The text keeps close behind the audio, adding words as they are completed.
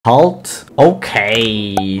Halt.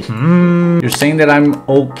 Okay. You're saying that I'm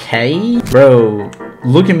okay? Bro,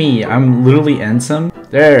 look at me. I'm literally handsome.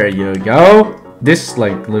 There you go. This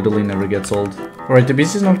like literally never gets old. Alright, the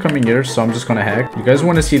beast is not coming here, so I'm just gonna hack. You guys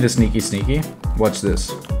want to see the sneaky? Watch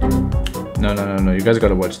this. No. You guys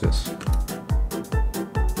gotta watch this.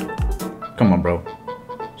 Come on, bro.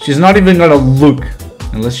 She's not even gonna look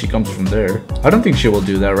unless she comes from there. I don't think she will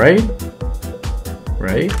do that, right?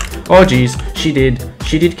 Right? Oh, jeez. She did.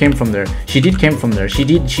 She did came from there. She did came from there. She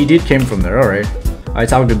did came from there. Alright.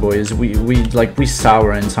 It's all good, boys. We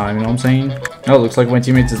sour in time, you know what I'm saying? Oh, looks like my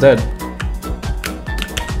teammate is dead.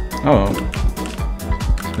 Oh.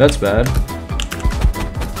 That's bad.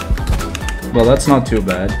 Well, that's not too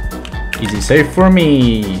bad. Easy save for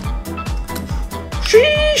me.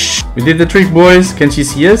 Sheesh! We did the trick, boys. Can she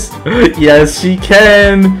see us? Yes, she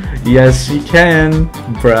can. Yes, she can.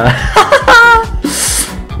 Bruh.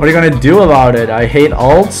 What are you gonna do about it? I hate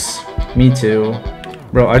ults. Me too.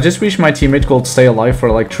 Bro, I just wish my teammate could stay alive for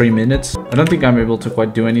like 3 minutes. I don't think I'm able to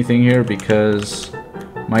quite do anything here because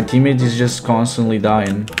my teammate is just constantly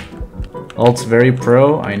dying. Ult's very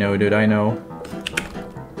pro. I know, dude, I know.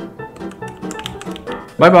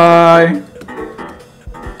 Bye-bye.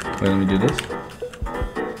 Wait, let me do this.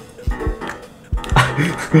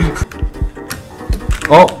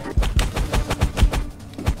 Oh.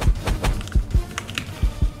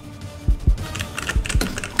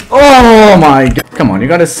 Oh my god. Come on, you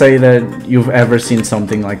gotta say that you've ever seen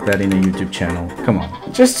something like that in a YouTube channel. Come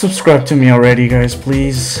on. Just subscribe to me already, guys,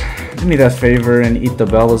 please. Do me that favor and hit the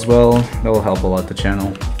bell as well. That will help a lot the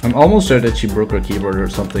channel. I'm almost sure that she broke her keyboard or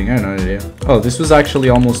something. I have no idea. Oh, this was actually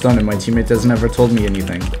almost done and my teammate has never told me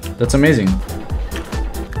anything. That's amazing.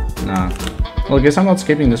 Nah. Well, I guess I'm not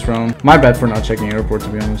skipping this round. My bad for not checking airport, to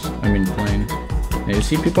be honest. I mean plane. Yeah, you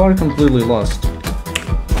see, people are completely lost.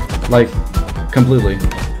 Like, completely.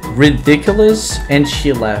 Ridiculous, and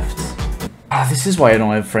she left. This is why I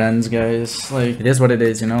don't have friends, guys. Like, it is what it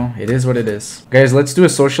is, you know? It is what it is. Guys, let's do a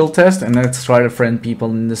social test and let's try to friend people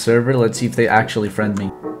in the server. Let's see if they actually friend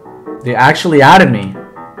me. They actually added me.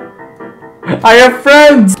 I have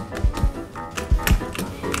friends!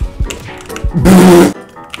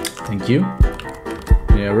 Thank you.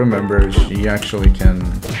 Yeah, remember, she actually can...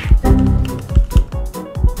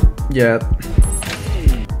 Yeah.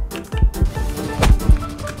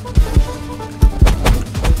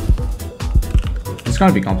 It's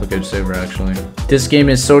gonna be complicated saver, actually. This game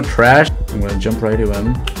is so trash. I'm gonna jump right to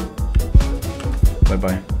him.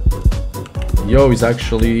 Bye-bye. Yo, he's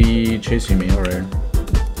actually chasing me, alright.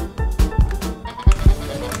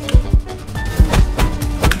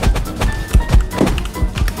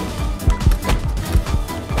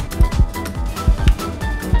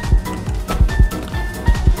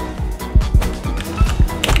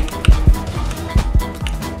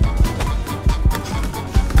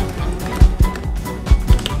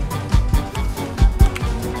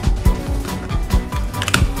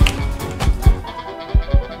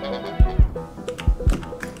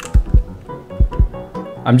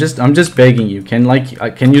 I'm just begging you.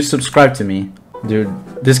 Can you subscribe to me? Dude,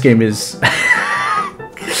 this game is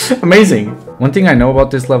amazing. One thing I know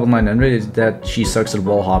about this level 900 is that she sucks at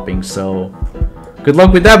wall hopping, so good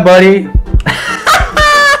luck with that, buddy.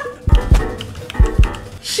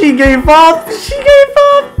 She gave up. She gave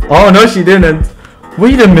up. Oh no, she didn't.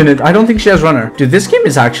 Wait a minute. I don't think she has runner. Dude, this game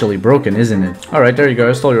is actually broken, isn't it? Alright, there you go.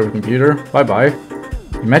 I stole your computer. Bye-bye.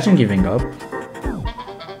 Imagine giving up.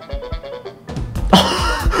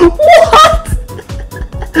 What?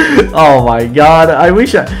 Oh my god, I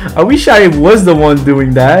wish I was the one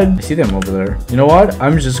doing that. I see them over there. You know what?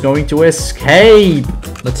 I'm just going to escape.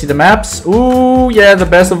 Let's see the maps. Ooh, yeah, the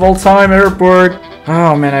best of all time airport.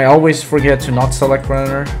 Oh man, I always forget to not select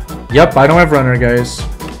runner. Yep, I don't have runner, guys.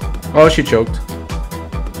 Oh, she choked.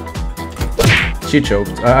 She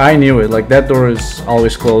choked. I knew it. Like, that door is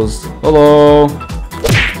always closed. Hello.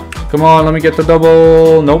 Come on, let me get the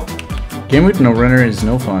double. Nope. Game with no runner is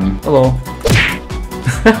no fun. Hello.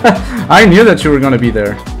 I knew that you were gonna be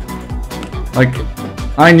there. Like,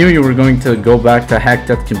 I knew you were going to go back to hack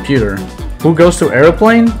that computer. Who goes to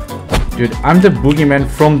airplane? Dude, I'm the boogeyman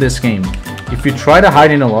from this game. If you try to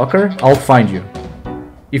hide in a locker, I'll find you.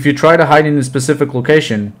 If you try to hide in a specific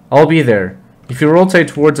location, I'll be there. If you rotate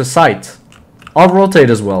towards a site, I'll rotate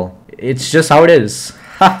as well. It's just how it is.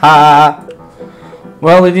 Haha.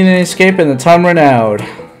 Well, they didn't escape and the time ran out.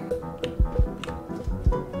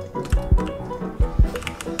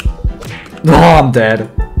 Oh, I'm dead.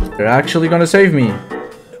 They're actually gonna save me.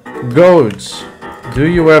 Goats. Do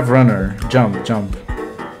you have runner? Jump, jump.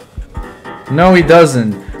 No, he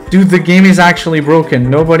doesn't. Dude, the game is actually broken.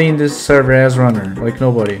 Nobody in this server has runner. Like,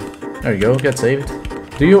 nobody. There you go, get saved.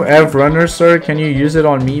 Do you have runner, sir? Can you use it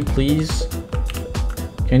on me, please?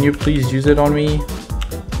 Can you please use it on me?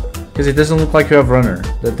 Because it doesn't look like you have runner.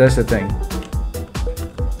 That's the thing.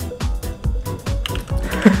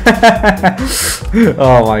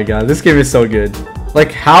 Oh my god, this game is so good.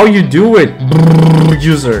 Like, how you do it,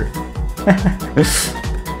 user.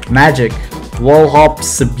 Magic. Wall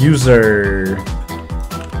hops abuser.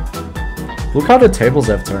 Look how the tables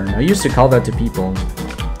have turned. I used to call that to people.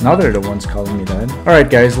 Now they're the ones calling me that. Alright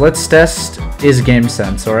guys, let's test his game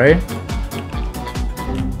sense, alright?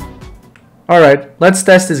 Alright, let's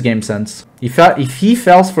test his game sense. If he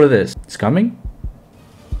falls for this, it's coming?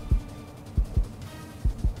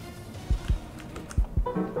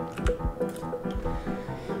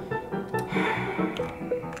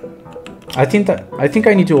 I think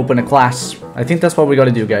I need to open a class. I think that's what we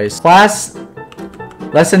gotta do, guys. Class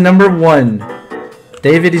lesson number 1.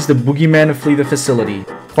 David is the boogeyman of Flee the Facility.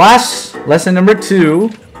 Class lesson number 2.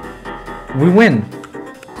 We win.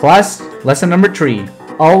 Class lesson number 3.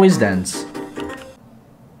 Always dance.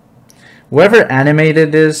 Whoever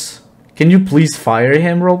animated this, can you please fire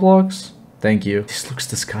him, Roblox? Thank you. This looks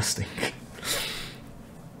disgusting.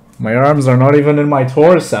 My arms are not even in my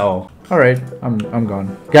torso. Alright, I'm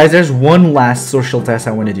gone. Guys, there's one last social test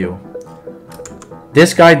I want to do.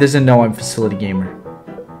 This guy doesn't know I'm Facility Gamer.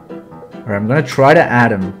 Alright, I'm gonna try to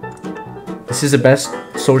add him. This is the best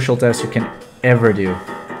social test you can ever do.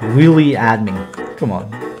 Really add me. Come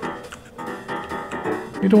on.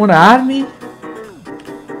 You don't want to add me?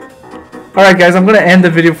 Alright guys, I'm gonna end the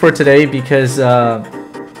video for today because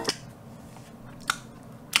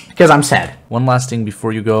I'm sad. One last thing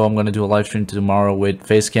before you go, I'm gonna do a live stream tomorrow with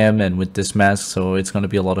Facecam and with this mask, so it's gonna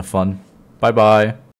be a lot of fun. Bye bye.